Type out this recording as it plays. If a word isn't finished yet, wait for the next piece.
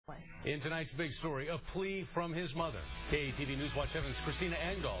us. In tonight's big story, a plea from his mother. KETV News Watch 7's Christina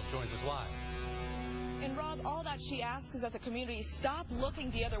Engdahl joins us live. And Rob, all that she asks is that the community stop looking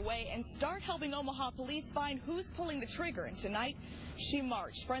the other way and start helping Omaha police find who's pulling the trigger. And tonight, she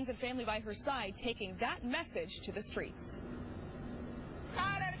marched, friends and family by her side, taking that message to the streets.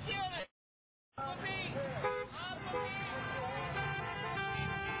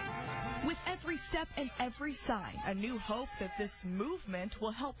 With every step and every sign, a new hope that this movement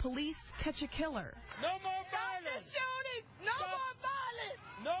will help police catch a killer. No more violence! Shooting! No more violence!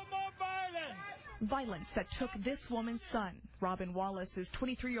 No more violence! Violence that took this woman's son. Robin Wallace is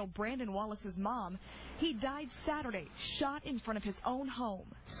 23-year-old Brandon Wallace's mom. He died Saturday, shot in front of his own home.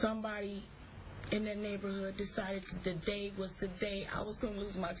 Somebody in that neighborhood decided the day was the day I was going to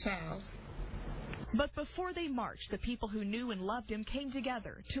lose my child. But before they marched, the people who knew and loved him came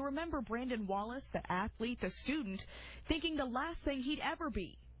together to remember Brandon Wallace, the athlete, the student, thinking the last thing he'd ever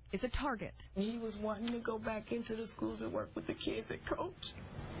be is a target. He was wanting to go back into the schools and work with the kids and coach.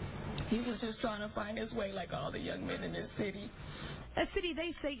 He was just trying to find his way like all the young men in this city. A city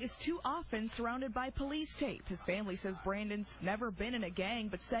they say is too often surrounded by police tape. His family says Brandon's never been in a gang,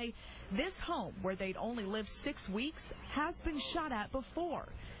 but say this home, where they'd only lived 6 weeks, has been shot at before.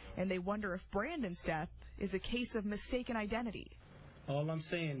 And they wonder if Brandon's death is a case of mistaken identity. All I'm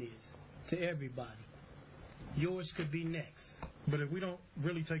saying is, to everybody, yours could be next. But if we don't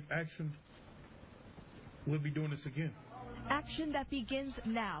really take action, we'll be doing this again. Action that begins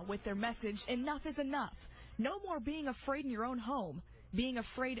now with their message, enough is enough. No more being afraid in your own home, being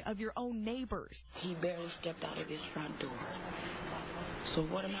afraid of your own neighbors. He barely stepped out of his front door. So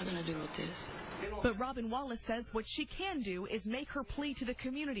what am I going to do with this? But Robin Wallace says what she can do is make her plea to the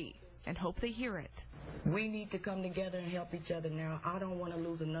community and hope they hear it. We need to come together and help each other now. I don't want to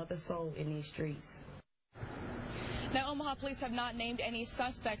lose another soul in these streets. Now, Omaha police have not named any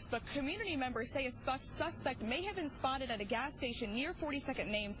suspects, but community members say a suspect may have been spotted at a gas station near 42nd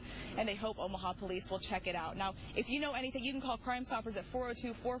Names, and they hope Omaha police will check it out. Now, if you know anything, you can call Crime Stoppers at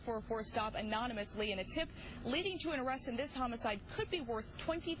 402-444-STOP anonymously, and a tip leading to an arrest in this homicide could be worth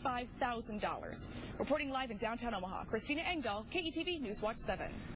 $25,000. Reporting live in downtown Omaha, Christina Engdahl, KETV News Watch 7.